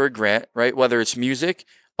apply for a grant, right? Whether it's music,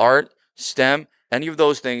 art, STEM, any of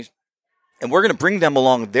those things. And we're going to bring them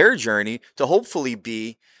along their journey to hopefully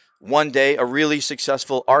be one day a really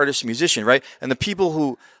successful artist, musician, right? And the people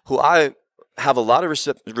who I have a lot of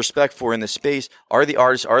respect for in this space are the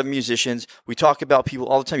artists, are the musicians. We talk about people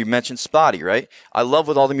all the time. You mentioned Spotty, right? I love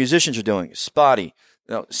what all the musicians are doing. Spotty,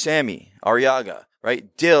 Sammy, Ariaga,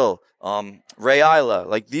 right? Dill, Ray Isla.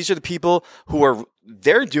 Like these are the people who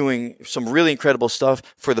they're doing some really incredible stuff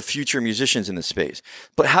for the future musicians in this space.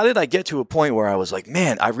 But how did I get to a point where I was like,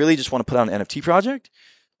 man, I really just want to put out an NFT project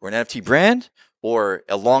or an NFT brand or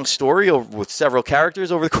a long story with several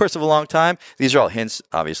characters over the course of a long time? These are all hints,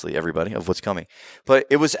 obviously, everybody, of what's coming. But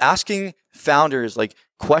it was asking founders like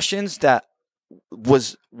questions that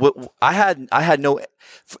was what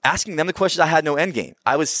asking them the questions. I had no end game.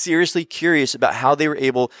 I was seriously curious about how they were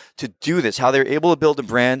able to do this, how they were able to build a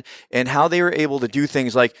brand, and how they were able to do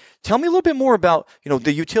things like, tell me a little bit more about,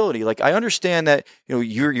 the utility. Like, I understand that,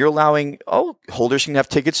 you're allowing, holders can have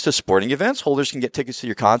tickets to sporting events. Holders can get tickets to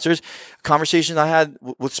your concerts. Conversation I had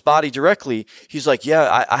with Spotty directly. He's like,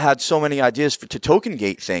 yeah, I had so many ideas to token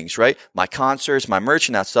gate things, right? My concerts, my merch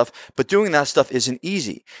and that stuff, but doing that stuff isn't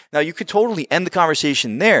easy. Now you could totally end the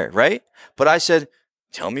conversation there, right? But I said,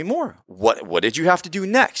 tell me more. What did you have to do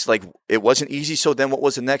next? Like, it wasn't easy. So then what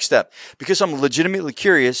was the next step? Because I'm legitimately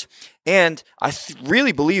curious. And I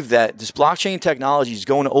really believe that this blockchain technology is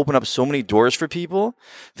going to open up so many doors for people.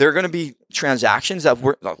 There are going to be transactions that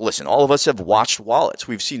listen, all of us have watched wallets.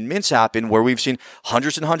 We've seen mints happen where we've seen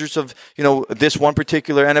hundreds and hundreds of, this one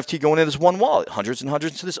particular NFT going into this one wallet, hundreds and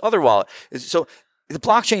hundreds to this other wallet. So the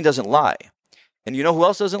blockchain doesn't lie. And you know who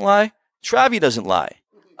else doesn't lie? Travie doesn't lie.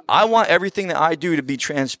 I want everything that I do to be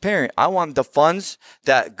transparent. I want the funds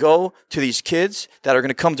that go to these kids that are going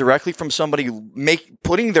to come directly from somebody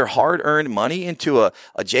putting their hard-earned money into a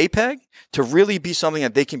JPEG to really be something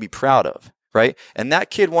that they can be proud of, right? And that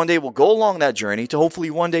kid one day will go along that journey to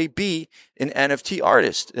hopefully one day be an NFT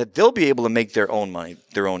artist, that they'll be able to make their own money,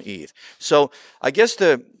 their own ETH. So I guess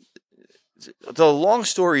the long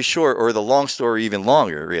story short, or the long story even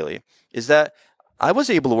longer really, is that I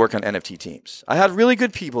was able to work on NFT teams. I had really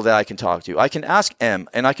good people that I can talk to. I can ask M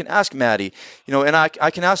and I can ask Maddie, and I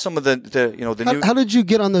can ask some of the new. How did you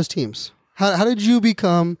get on those teams? How did you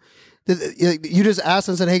become? You just asked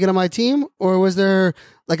and said, "Hey, get on my team," or was there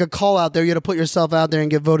like a call out there? You had to put yourself out there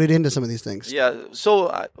and get voted into some of these things. Yeah. So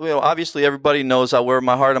obviously everybody knows I wear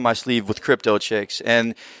my heart on my sleeve with crypto chicks,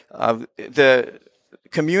 and the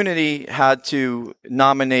community had to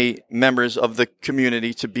nominate members of the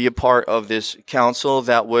community to be a part of this council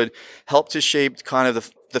that would help to shape kind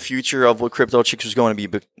of the future of what Crypto Chicks was going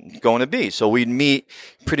to be. So we'd meet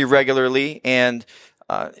pretty regularly, and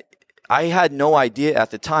I had no idea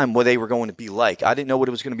at the time what they were going to be like. I didn't know what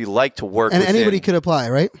it was going to be like to work. And anybody could apply,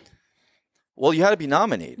 right? Well, you had to be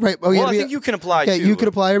nominated. Right. Well, I think you can apply too. Yeah, you could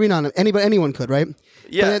apply or be nominated. Anyone could, right?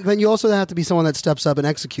 Yeah. But you also have to be someone that steps up and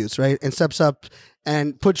executes, right? And steps up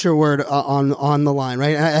and puts your word on the line,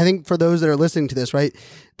 right? And I think for those that are listening to this, right,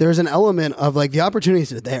 there's an element of like the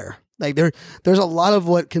opportunities are there. Like there's a lot of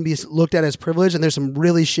what can be looked at as privilege, and there's some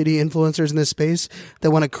really shitty influencers in this space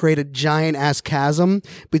that want to create a giant ass chasm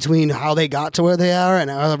between how they got to where they are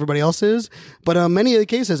and how everybody else is. But many of the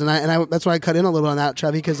cases, and I that's why I cut in a little bit on that,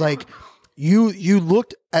 Travie, because like you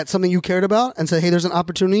looked at something you cared about and said, hey, there's an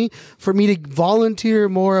opportunity for me to volunteer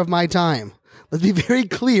more of my time. Let's be very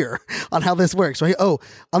clear on how this works, right? Oh,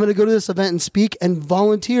 I'm going to go to this event and speak and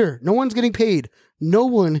volunteer. No one's getting paid. No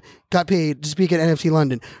one got paid to speak at NFT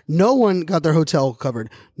London. No one got their hotel covered.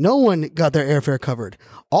 No one got their airfare covered.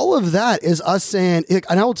 All of that is us saying,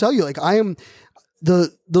 and I will tell you, like, I am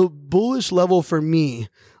the bullish level for me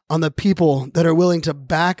on the people that are willing to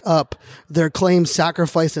back up their claims,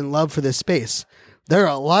 sacrifice, and love for this space. There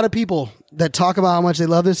are a lot of people that talk about how much they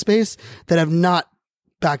love this space that have not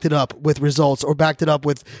backed it up with results or backed it up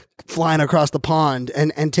with flying across the pond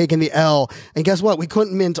and taking the L. And guess what? We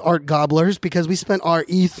couldn't mint art gobblers because we spent our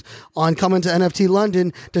ETH on coming to NFT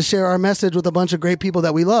London to share our message with a bunch of great people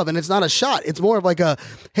that we love. And it's not a shot. It's more of like a,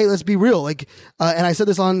 hey, let's be real. Like, and I said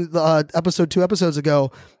this on the episode 2 episodes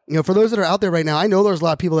ago, for those that are out there right now, I know there's a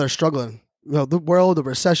lot of people that are struggling. The world, the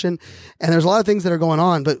recession, and there's a lot of things that are going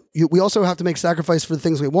on, but we also have to make sacrifice for the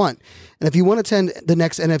things we want. And if you want to attend the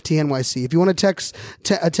next NFT NYC, if you want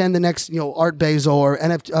to attend the next, Art Basel or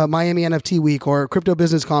Miami NFT Week or Crypto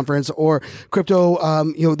Business Conference or crypto,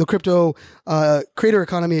 the crypto creator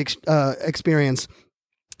economy experience,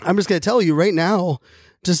 I'm just going to tell you right now,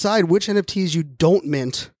 decide which NFTs you don't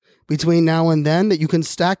mint between now and then, that you can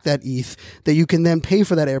stack that ETH, that you can then pay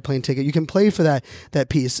for that airplane ticket, you can pay for that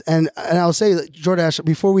piece. And I'll say, Jordache,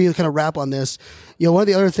 before we kind of wrap on this, one of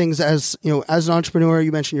the other things as an entrepreneur,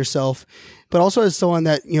 you mentioned yourself, but also as someone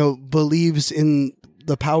that, believes in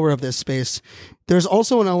the power of this space, there's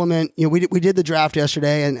also an element, we did the draft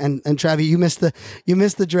yesterday, and Travie, you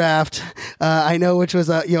missed the draft. I know, which was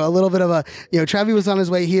a little bit of a, Travie was on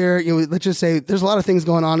his way here. Let's just say there's a lot of things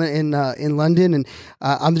going on in London, and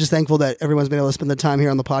I'm just thankful that everyone's been able to spend the time here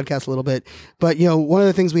on the podcast a little bit. But one of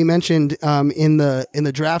the things we mentioned in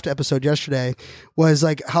the draft episode yesterday was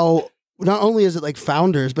like how not only is it like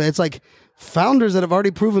founders, but it's like founders that have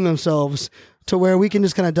already proven themselves to where we can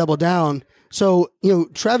just kind of double down. So,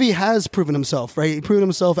 Travie has proven himself, right? He proven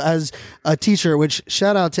himself as a teacher, which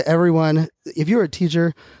shout out to everyone. If you're a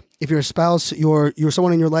teacher, if you're a spouse, you're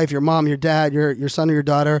someone in your life, your mom, your dad, your son or your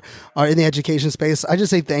daughter are in the education space, I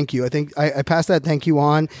just say thank you. I think I pass that thank you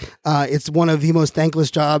on. It's one of the most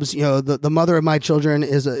thankless jobs. The mother of my children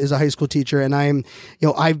is a high school teacher, and I've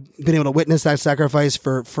been able to witness that sacrifice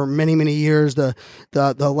for many, many years. The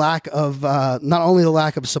lack of, not only the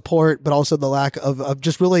lack of support, but also the lack of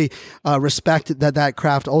just really, respect that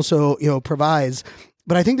craft also, provides.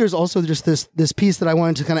 But I think there's also just this piece that I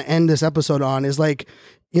wanted to kind of end this episode on is like,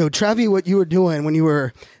 Travie, what you were doing when you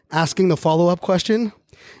were asking the follow-up question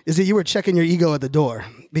is that you were checking your ego at the door,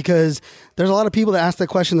 because there's a lot of people that ask that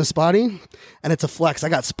question to Spotty, and it's a flex. I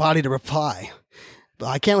got Spotty to reply, but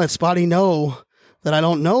I can't let Spotty know that I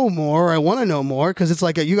don't know more or I want to know more, because it's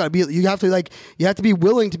like you have to be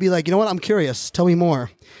willing to be like, you know what, I'm curious. Tell me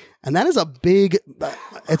more. And that is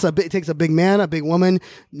it takes a big man, a big woman,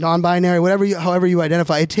 non-binary, however you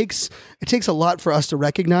identify. It takes a lot for us to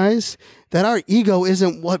recognize that our ego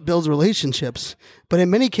isn't what builds relationships, but in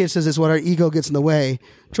many cases it's what our ego gets in the way.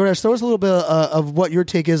 Jordache, throw us a little bit of what your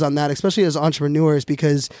take is on that, especially as entrepreneurs,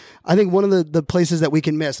 because I think one of the places that we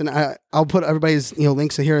can miss, and I'll put everybody's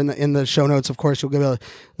links here in the show notes. Of course, you'll give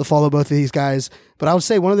the follow both of these guys. But I would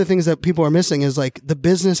say one of the things that people are missing is like the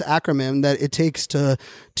business acronym that it takes to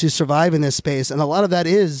survive in this space, and a lot of that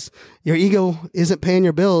is your ego isn't paying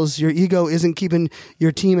your bills, your ego isn't keeping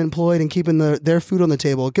your team employed and keeping their food on the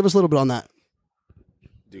table. Give us a little bit on that.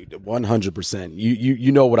 Dude, 100%.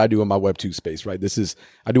 You know what I do in my Web2 space, right?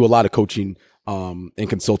 I do a lot of coaching and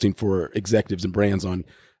consulting for executives and brands on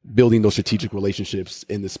building those strategic relationships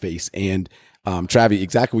in the space. And Travie,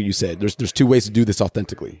 exactly what you said. There's two ways to do this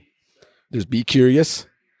authentically. There's be curious,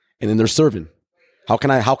 and then there's serving. How can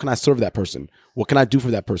I serve that person? What can I do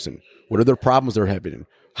for that person? What are their problems they're having?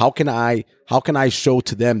 How can I show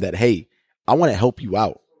to them that, hey, I want to help you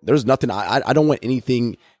out. There's nothing, I don't want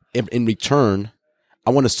anything in return. I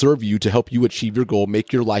want to serve you to help you achieve your goal,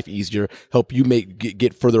 make your life easier, help you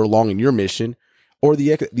get further along in your mission. Or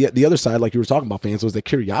the other side, like you were talking about, fans, was the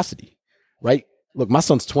curiosity, right? Look, my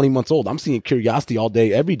son's 20 months old. I'm seeing curiosity all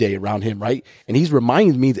day, every day around him, right? And he's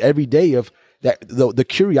reminding me every day of that the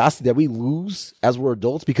curiosity that we lose as we're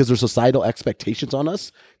adults because there's societal expectations on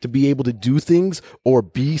us to be able to do things or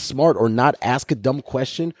be smart or not ask a dumb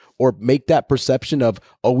question or make that perception of,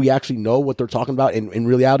 oh, we actually know what they're talking about. And in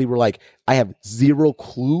reality, we're like, I have zero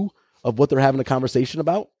clue of what they're having a conversation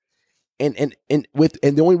about. And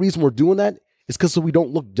the only reason we're doing that is because so we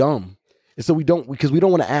don't look dumb. And so because we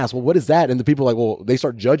don't want to ask, well, what is that? And the people are like, well, they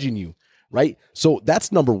start judging you, right? So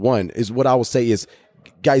that's number one is what I will say is,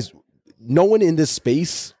 guys, no one in this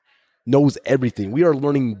space knows everything. We are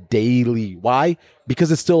learning daily. Why?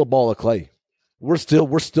 Because it's still a ball of clay. We're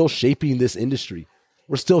still shaping this industry.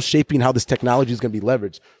 We're still shaping how this technology is going to be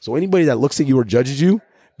leveraged. So anybody that looks at you or judges you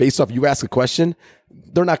based off you ask a question,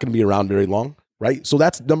 they're not going to be around very long, right? So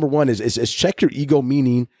that's number one is check your ego,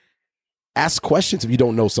 meaning ask questions if you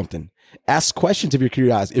don't know something. Ask questions if you're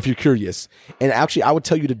curious. And actually, I would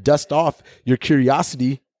tell you to dust off your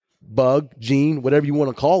curiosity bug, gene, whatever you want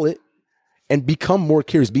to call it, and become more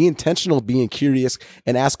curious. Be intentional of being curious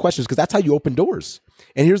and ask questions because that's how you open doors.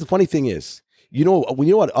 And here's the funny thing is, you know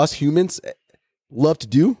what us humans love to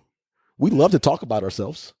do? We love to talk about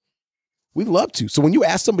ourselves. We love to. So when you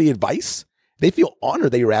ask somebody advice, they feel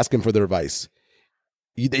honored that you're asking for their advice.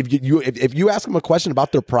 If you ask them a question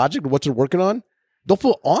about their project or what they're working on, they'll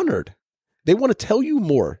feel honored. They want to tell you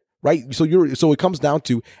more, right? So it comes down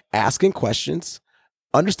to asking questions,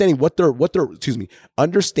 understanding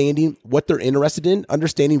understanding what they're interested in,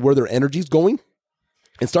 understanding where their energy is going,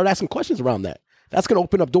 and start asking questions around that. That's going to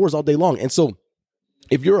open up doors all day long. And so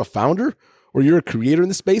if you're a founder or you're a creator in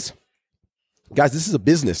this space, guys, this is a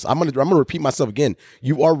business. I'm going to repeat myself again.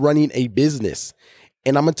 You are running a business.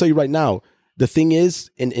 And I'm going to tell you right now, the thing is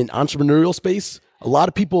in entrepreneurial space, a lot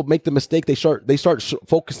of people make the mistake. They start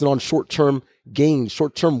focusing on short-term gains,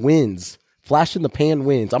 short-term wins, flash in the pan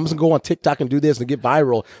wins. I'm just gonna go on TikTok and do this and get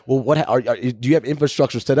viral. Well, do you have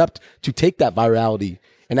infrastructure set up to take that virality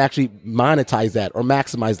and actually monetize that or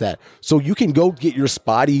maximize that? So you can go get your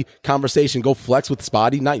spotty conversation, go flex with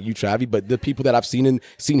spotty, not you, Travie, but the people that I've seen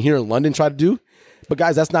here in London try to do. But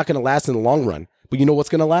guys, that's not going to last in the long run. But you know what's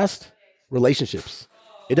going to last? Relationships.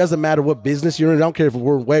 It doesn't matter what business you're in. I don't care if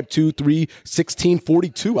we're in Web 2, 3, 16,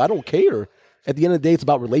 42. I don't care. At the end of the day, it's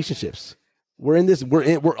about relationships. We're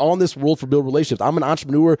on this world for build relationships. I'm an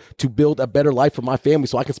entrepreneur to build a better life for my family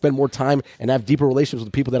so I can spend more time and have deeper relationships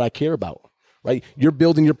with the people that I care about, right? You're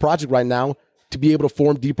building your project right now to be able to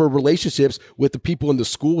form deeper relationships with the people in the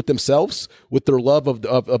school, with themselves, with their love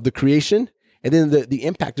of the creation, and then the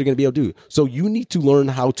impact they're going to be able to do. So you need to learn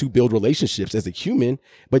how to build relationships as a human,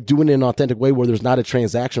 but doing it in an authentic way where there's not a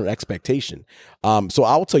transaction or expectation. So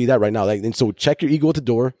I will tell you that right now. And so check your ego at the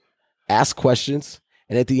door, ask questions,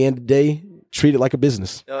 and at the end of the day, treat it like a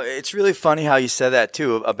business. It's really funny how you said that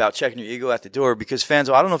too about checking your ego at the door because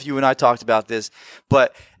Fanzo, I don't know if you and I talked about this,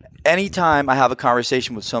 but anytime I have a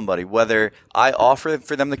conversation with somebody, whether I offer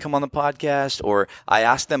for them to come on the podcast or I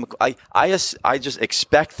ask them, I just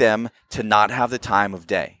expect them to not have the time of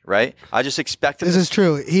day, right? I just expect them. This is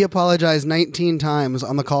true. He apologized 19 times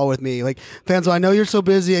on the call with me. Like, Fanzo, I know you're so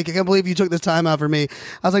busy. I can't believe you took this time out for me.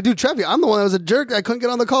 I was like, dude, Travie, I'm the one that was a jerk. I couldn't get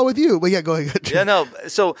on the call with you. But yeah, go ahead. Yeah, no.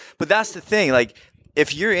 So, but that's the thing. Like,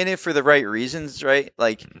 if you're in it for the right reasons, right,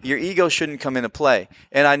 like your ego shouldn't come into play.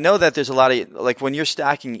 And I know that there's a lot of, like when you're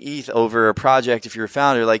stacking ETH over a project, if you're a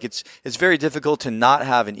founder, like it's very difficult to not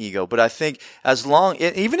have an ego. But I think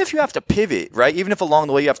even if you have to pivot, right, even if along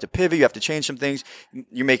the way you have to pivot, you have to change some things,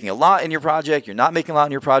 you're making a lot in your project, you're not making a lot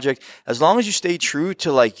in your project, as long as you stay true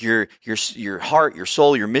to like your heart, your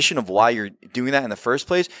soul, your mission of why you're doing that in the first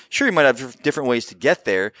place, sure, you might have different ways to get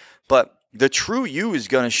there, but the true you is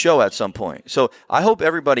going to show at some point. So I hope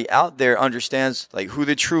everybody out there understands like who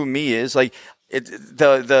the true me is. Like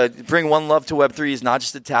the bring one love to Web3 is not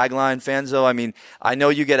just a tagline, Fanzo. I mean, I know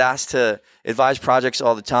you get asked to advise projects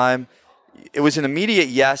all the time. It was an immediate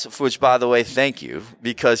yes, which by the way, thank you,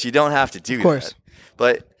 because you don't have to do that.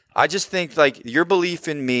 But I just think like your belief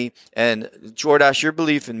in me and Jordache, your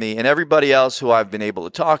belief in me and everybody else who I've been able to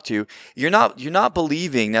talk to, you're not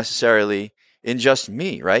believing necessarily in just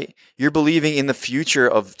me, right? You're believing in the future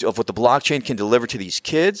of what the blockchain can deliver to these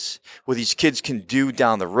kids, what these kids can do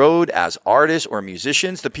down the road as artists or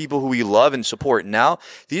musicians, the people who we love and support now.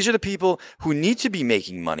 These are the people who need to be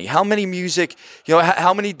making money. How many music,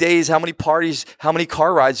 how many days, how many parties, how many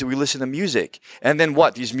car rides do we listen to music? And then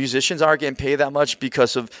what? These musicians aren't getting paid that much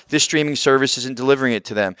because of this streaming service isn't delivering it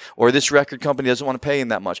to them, or this record company doesn't want to pay them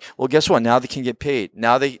that much. Well, guess what? Now they can get paid.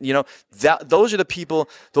 Now they, those are the people,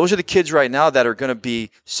 those are the kids right now that are going to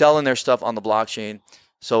be selling their stuff on the blockchain.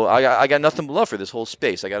 So I got nothing but love for this whole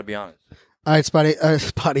space. I got to be honest. All right, Spotty.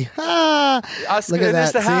 Ah, look at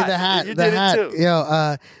that. The hat. See the hat. You the did hat. it too.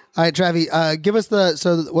 All right, Travie, give us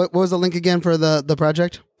what was the link again for the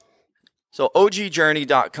project? So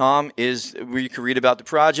ogjourney.com is where you can read about the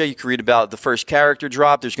project. You can read about the first character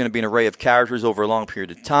drop. There's going to be an array of characters over a long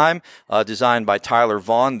period of time, designed by Tyler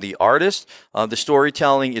Vaughn, the artist. The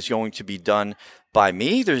storytelling is going to be done by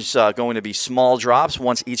me. There's going to be small drops.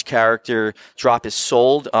 Once each character drop is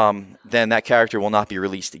sold, then that character will not be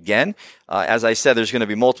released again. As I said, there's going to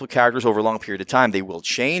be multiple characters over a long period of time. They will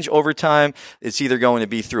change over time. It's either going to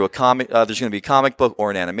be through a comic, there's going to be a comic book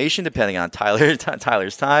or an animation, depending on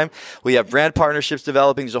Tyler's time. We have brand partnerships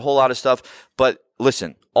developing. There's a whole lot of stuff. But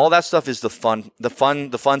listen, all that stuff is the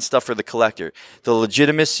fun stuff for the collector. The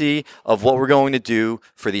legitimacy of what we're going to do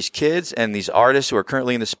for these kids and these artists who are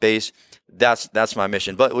currently in the space. That's my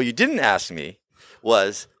mission. But what you didn't ask me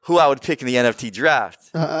was who I would pick in the NFT draft.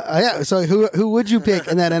 Yeah. So who would you pick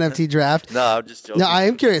in that NFT draft? No, I'm just joking. No, I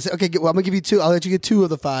am curious. Okay, well, I'm gonna give you two. I'll let you get 2 of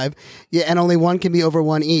the 5. Yeah, and only one can be over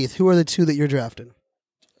 1 ETH. Who are the 2 that you're drafting?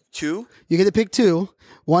 2? You get to pick 2.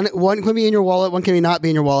 One can be in your wallet. One can not be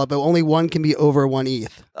in your wallet, but only one can be over 1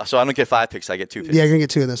 ETH. So I don't get 5 picks. I get 2 picks. Yeah, you're gonna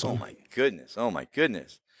get 2 in this one. Oh my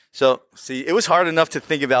goodness. So, see, it was hard enough to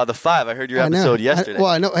think about the 5. I heard your episode yesterday.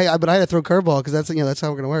 I know. Hey, but I had to throw curveball because that's how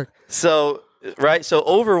we're gonna work. So, right. So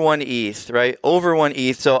over 1 ETH, right? Over 1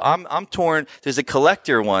 ETH. So I'm torn. There's a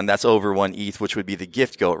collector one that's over 1 ETH, which would be the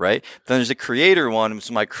gift goat, right? Then there's a creator one, which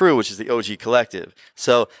is my crew, which is the OG Collective.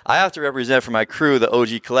 So I have to represent for my crew the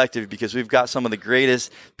OG Collective because we've got some of the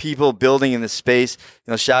greatest people building in this space.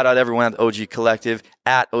 Shout out everyone at the OG Collective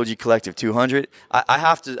at OG Collective 200. I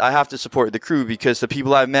have to support the crew because the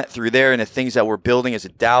people I've met through there and the things that we're building as a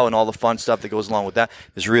DAO and all the fun stuff that goes along with that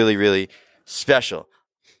is really, really special.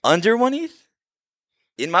 Under 1 ETH?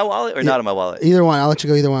 In my wallet or not in my wallet? Either one. I'll let you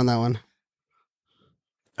go either one on that one.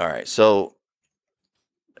 All right. So,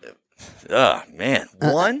 man.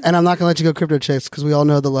 One? And I'm not going to let you go crypto chicks because we all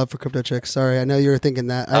know the love for crypto chicks. Sorry. I know you were thinking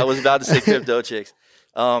that. I was about to say crypto chicks.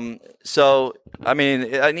 So, I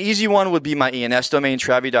mean, an easy one would be my ENS domain,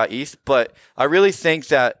 Travie.eth. But I really think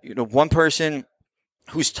that, one person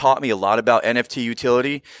who's taught me a lot about NFT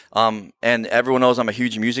utility, and everyone knows I'm a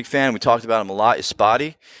huge music fan. We talked about him a lot. Is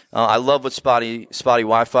Spotty? I love what Spotty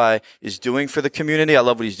Wi-Fi is doing for the community. I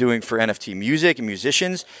love what he's doing for NFT music and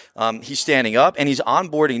musicians. He's standing up and he's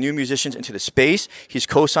onboarding new musicians into the space. He's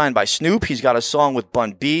co-signed by Snoop. He's got a song with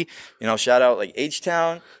Bun B. Shout out like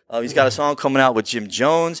H-Town. He's got a song coming out with Jim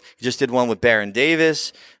Jones. He just did one with Baron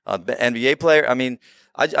Davis, NBA player. I mean,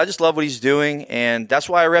 I just love what he's doing, and that's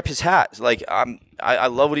why I rep his hat. Like I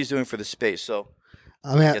love what he's doing for the space. So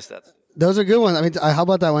I guess that's. Those are good ones. I mean, how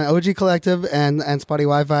about that one? OG Collective and Spotty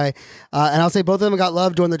Wi-Fi. And I'll say both of them got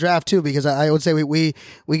love during the draft too, because I would say we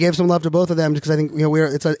gave some love to both of them because I think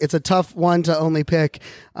it's a tough one to only pick.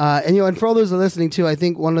 And for all those that are listening too, I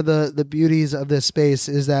think one of the beauties of this space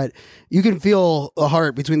is that you can feel a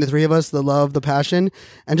heart between the three of us, the love, the passion.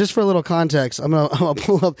 And just for a little context, I'm gonna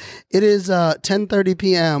pull up. It is 10:30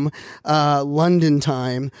 p.m. London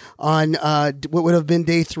time on what would have been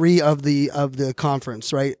day 3 of the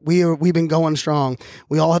conference. Right, we've been going strong.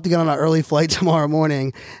 We all have to get on an early flight tomorrow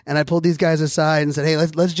morning. And I pulled these guys aside and said, hey,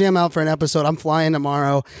 let's jam out for an episode. I'm flying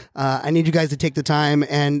tomorrow. I need you guys to take the time.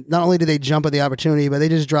 And not only did they jump at the opportunity, but they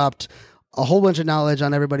just dropped a whole bunch of knowledge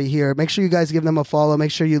on everybody here. Make sure you guys give them a follow.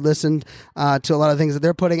 Make sure you listen to a lot of things that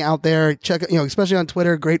they're putting out there. Check, especially on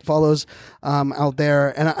Twitter, great follows out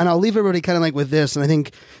there. And I'll leave everybody kind of like with this. And I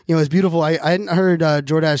think, it's beautiful. I hadn't heard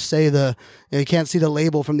Jordache say you can't see the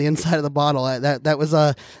label from the inside of the bottle.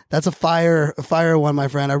 That's a fire one, my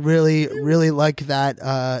friend. I really, really like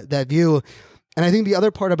that view. And I think the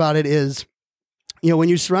other part about it is, when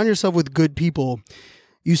you surround yourself with good people,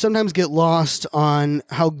 you sometimes get lost on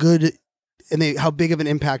how good and how big of an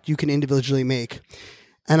impact you can individually make.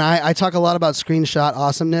 And I talk a lot about screenshot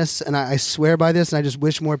awesomeness, and I swear by this, and I just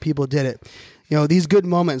wish more people did it. these good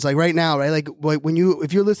moments, like right now, right? Like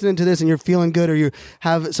if you're listening to this and you're feeling good or you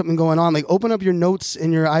have something going on, like open up your notes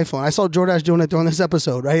in your iPhone. I saw Jordache doing it during this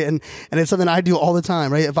episode, right? And it's something I do all the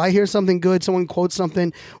time, right? If I hear something good, someone quotes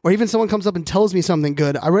something, or even someone comes up and tells me something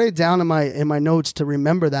good, I write it down in my notes to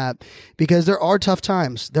remember that, because there are tough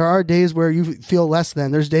times. There are days where you feel less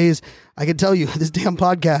than. There's days, I can tell you, this damn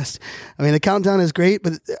podcast, I mean, the countdown is great,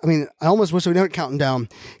 but I mean, I almost wish we weren't counting down,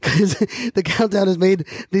 because the countdown has made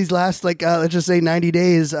these last, let's just say 90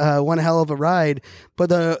 days, one hell of a ride. But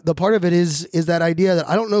the part of it is that idea that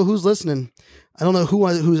I don't know who's listening. I don't know who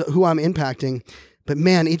I'm impacting. But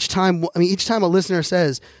man, each time a listener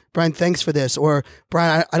says, Brian, thanks for this, or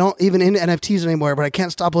Brian, I don't even into NFTs anymore, but I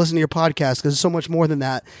can't stop listening to your podcast because it's so much more than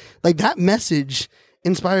that. Like, that message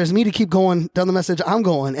inspires me to keep going down the message I'm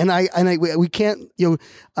going. And we can't,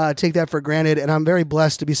 take that for granted. And I'm very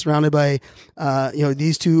blessed to be surrounded by,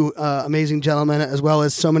 these two, amazing gentlemen, as well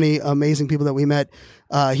as so many amazing people that we met,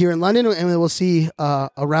 here in London, and we'll see,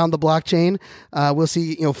 around the blockchain. We'll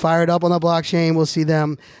see, Fired Up on the blockchain. We'll see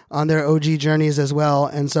them on their OG journeys as well.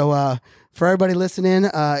 And so, for everybody listening,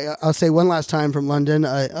 I'll say one last time from London,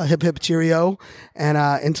 a hip hip cheerio. And,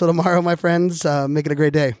 until tomorrow, my friends, make it a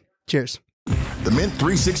great day. Cheers. The Mint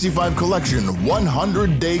 365 Collection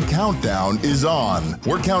 100-Day Countdown is on.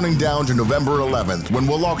 We're counting down to November 11th, when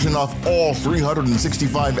we'll auction off all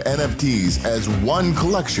 365 NFTs as one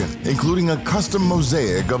collection, including a custom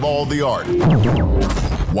mosaic of all the art.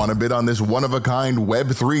 Want to bid on this one-of-a-kind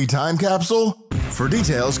Web3 time capsule? For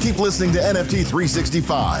details, keep listening to NFT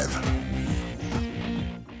 365.